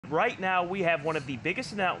right now we have one of the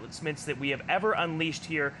biggest announcements that we have ever unleashed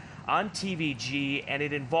here on TVG, and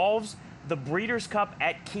it involves the Breeders' Cup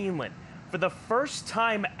at Keeneland. For the first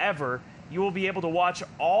time ever, you will be able to watch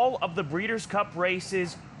all of the Breeders' Cup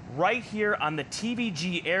races right here on the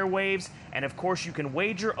TVG airwaves, and of course you can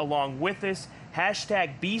wager along with us.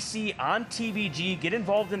 Hashtag BC on TVG. Get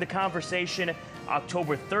involved in the conversation.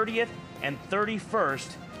 October 30th and 31st,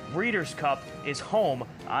 Breeders' Cup is home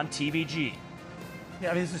on TVG.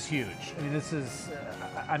 Yeah, I mean, this is huge. I mean, this is,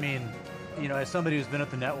 you know, as somebody who's been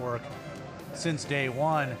at the network since day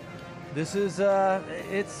one, this is,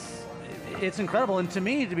 it's incredible. And to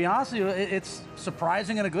me, to be honest with you, it's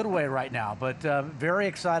surprising in a good way right now, but very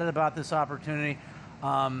excited about this opportunity.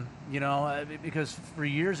 You know, because for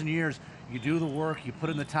years and years, you do the work, you put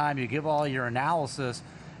in the time, you give all your analysis,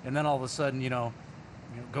 and then all of a sudden, you know,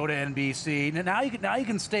 go to NBC. Now you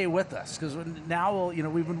can stay with us, because now you know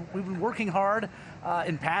we've been working hard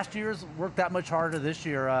in past years. Worked that much harder this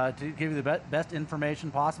year to give you the best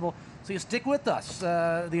information possible. So you stick with us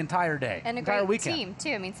the entire day, and a entire great weekend. team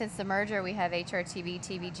too. I mean, since the merger, we have HRTV,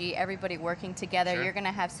 TVG, everybody working together. Sure. You're going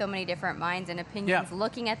to have so many different minds and opinions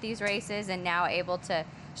looking at these races, and now able to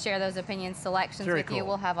share those opinions, selections Very with cool. you.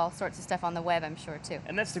 We'll have all sorts of stuff on the web, I'm sure, too.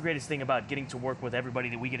 And that's the greatest thing about getting to work with everybody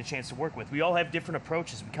that we get a chance to work with. We all have different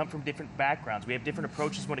approaches. We come from different backgrounds. We have different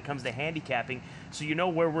approaches when it comes to handicapping. So you know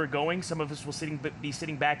where we're going. Some of us will be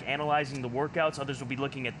sitting back analyzing the workouts. Others will be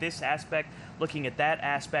looking at this aspect, looking at that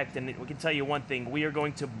aspect. And we can tell you one thing. We are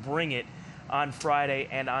going to bring it on Friday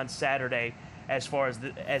and on Saturday as far as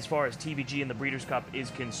TVG and the Breeders' Cup is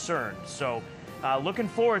concerned. So looking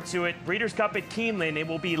forward to it. Breeders' Cup at Keeneland. It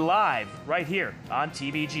will be live right here on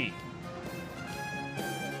TVG.